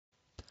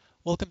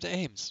Welcome to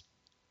Ames.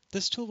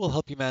 This tool will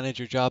help you manage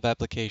your job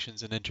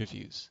applications and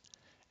interviews.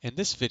 In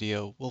this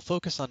video, we'll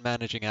focus on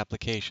managing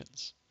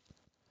applications.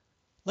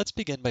 Let's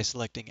begin by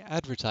selecting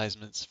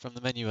Advertisements from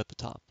the menu at the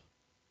top.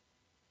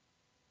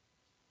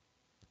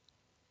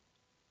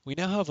 We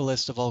now have a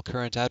list of all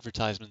current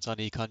advertisements on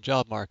Econ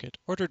Job Market,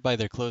 ordered by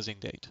their closing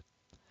date.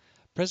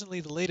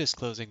 Presently, the latest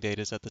closing date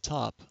is at the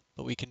top,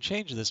 but we can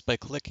change this by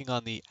clicking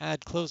on the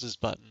Add Closes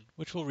button,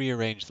 which will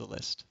rearrange the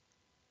list.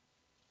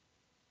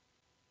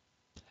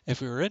 If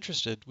we were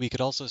interested, we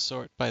could also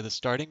sort by the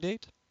starting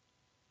date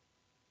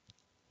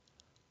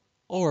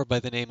or by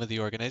the name of the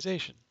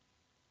organization.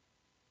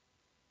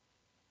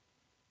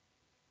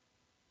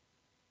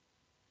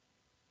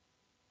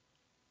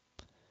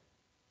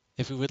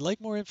 If we would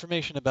like more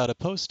information about a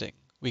posting,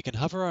 we can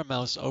hover our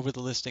mouse over the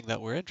listing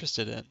that we're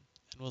interested in,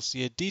 and we'll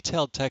see a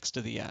detailed text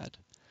of the ad.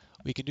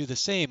 We can do the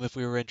same if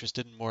we were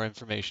interested in more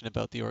information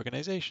about the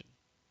organization.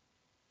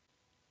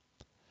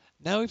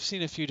 Now we've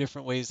seen a few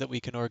different ways that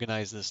we can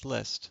organize this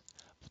list,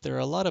 but there are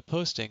a lot of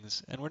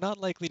postings, and we're not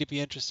likely to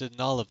be interested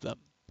in all of them.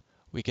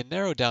 We can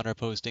narrow down our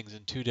postings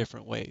in two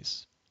different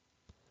ways.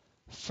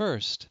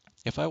 First,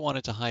 if I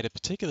wanted to hide a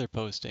particular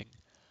posting,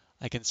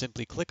 I can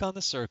simply click on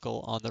the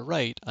circle on the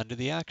right under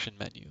the Action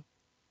menu.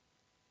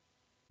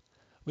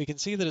 We can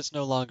see that it's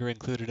no longer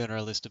included in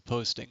our list of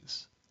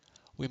postings.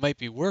 We might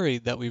be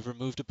worried that we've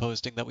removed a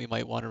posting that we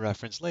might want to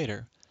reference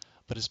later,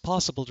 but it's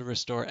possible to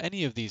restore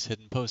any of these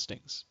hidden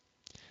postings.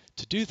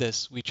 To do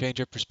this, we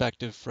change our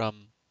perspective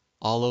from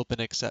All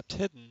Open Except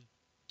Hidden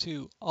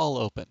to All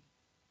Open,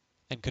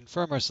 and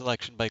confirm our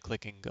selection by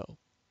clicking Go.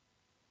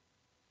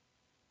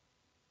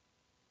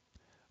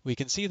 We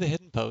can see the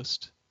hidden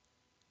post,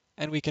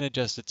 and we can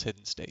adjust its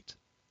hidden state.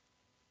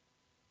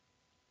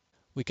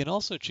 We can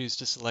also choose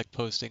to select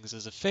postings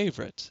as a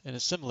favorite in a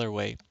similar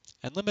way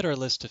and limit our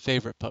list to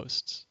favorite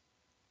posts.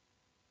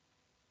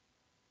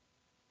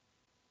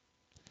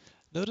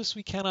 Notice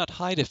we cannot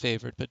hide a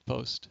favorite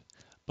post,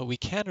 but we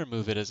can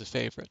remove it as a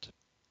favorite.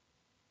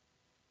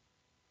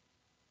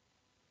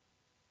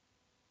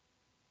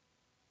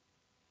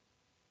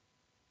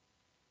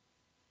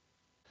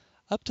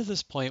 Up to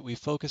this point, we've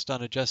focused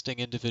on adjusting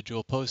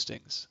individual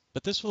postings,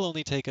 but this will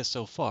only take us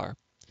so far.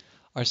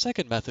 Our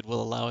second method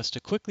will allow us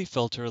to quickly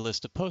filter a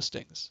list of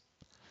postings.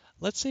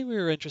 Let's say we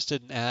were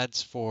interested in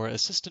ads for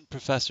assistant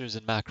professors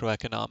in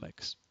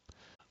macroeconomics.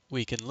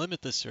 We can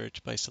limit the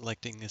search by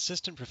selecting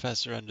assistant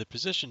professor under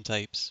position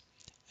types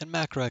and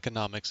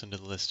macroeconomics under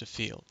the list of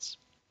fields.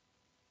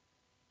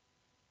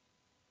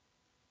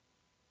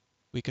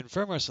 We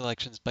confirm our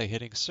selections by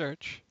hitting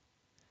search,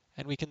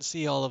 and we can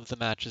see all of the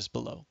matches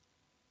below.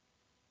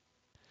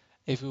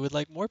 If we would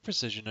like more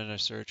precision in our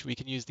search, we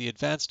can use the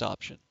advanced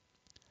option.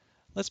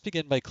 Let's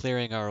begin by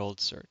clearing our old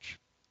search.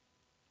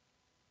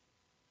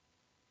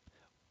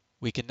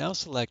 We can now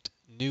select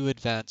New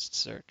Advanced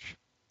Search.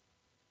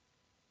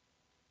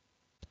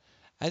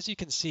 As you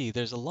can see,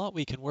 there's a lot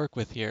we can work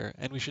with here,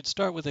 and we should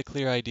start with a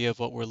clear idea of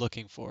what we're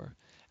looking for.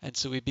 And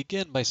so we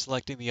begin by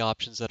selecting the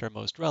options that are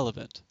most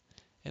relevant.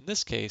 In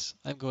this case,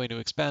 I'm going to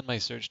expand my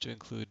search to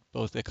include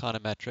both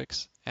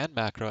econometrics and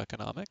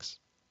macroeconomics.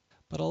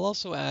 But I'll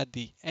also add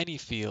the Any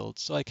field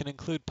so I can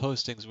include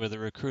postings where the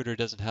recruiter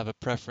doesn't have a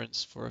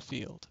preference for a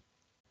field.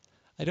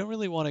 I don't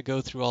really want to go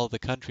through all the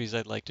countries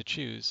I'd like to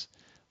choose,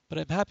 but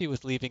I'm happy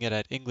with leaving it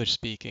at English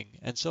speaking,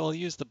 and so I'll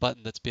use the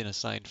button that's been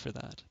assigned for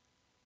that.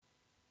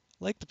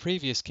 Like the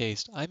previous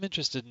case, I'm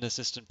interested in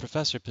assistant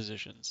professor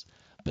positions,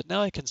 but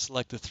now I can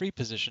select the 3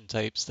 position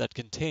types that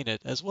contain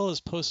it as well as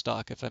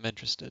postdoc if I'm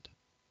interested.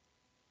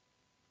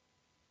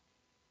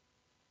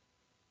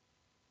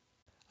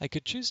 I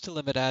could choose to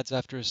limit ads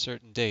after a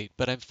certain date,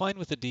 but I'm fine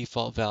with the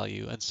default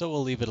value, and so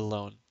we'll leave it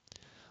alone.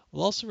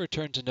 We'll also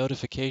return to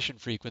notification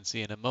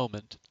frequency in a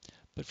moment,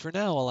 but for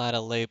now I'll add a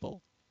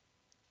label.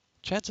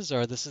 Chances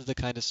are this is the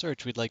kind of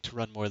search we'd like to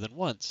run more than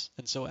once,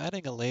 and so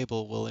adding a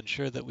label will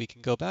ensure that we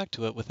can go back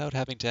to it without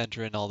having to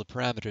enter in all the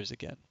parameters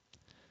again.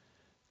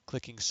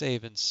 Clicking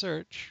Save and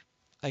Search,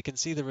 I can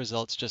see the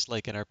results just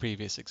like in our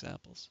previous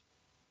examples.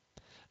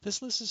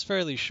 This list is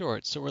fairly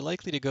short, so we're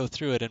likely to go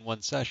through it in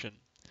one session,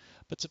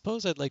 but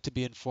suppose I'd like to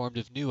be informed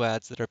of new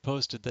ads that are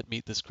posted that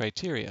meet this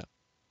criteria.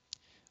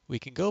 We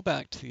can go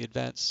back to the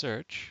advanced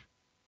search,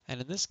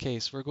 and in this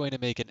case we're going to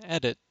make an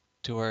edit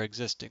to our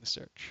existing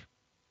search.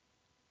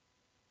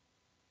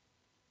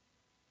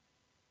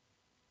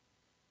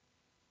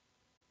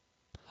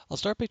 I'll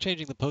start by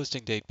changing the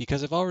posting date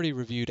because I've already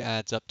reviewed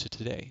ads up to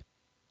today.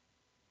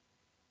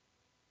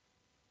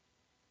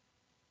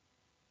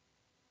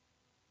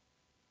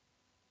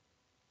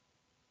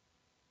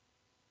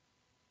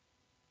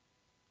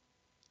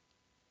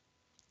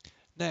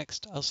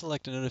 Next, I'll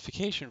select a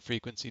notification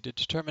frequency to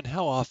determine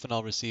how often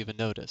I'll receive a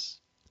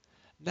notice.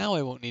 Now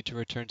I won't need to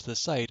return to the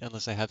site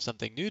unless I have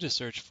something new to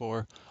search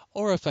for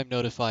or if I'm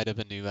notified of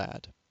a new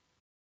ad.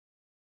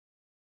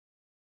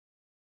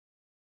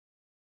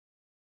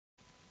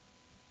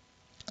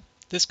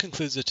 This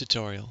concludes the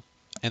tutorial.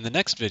 In the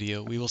next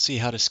video, we will see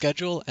how to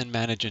schedule and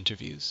manage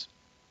interviews.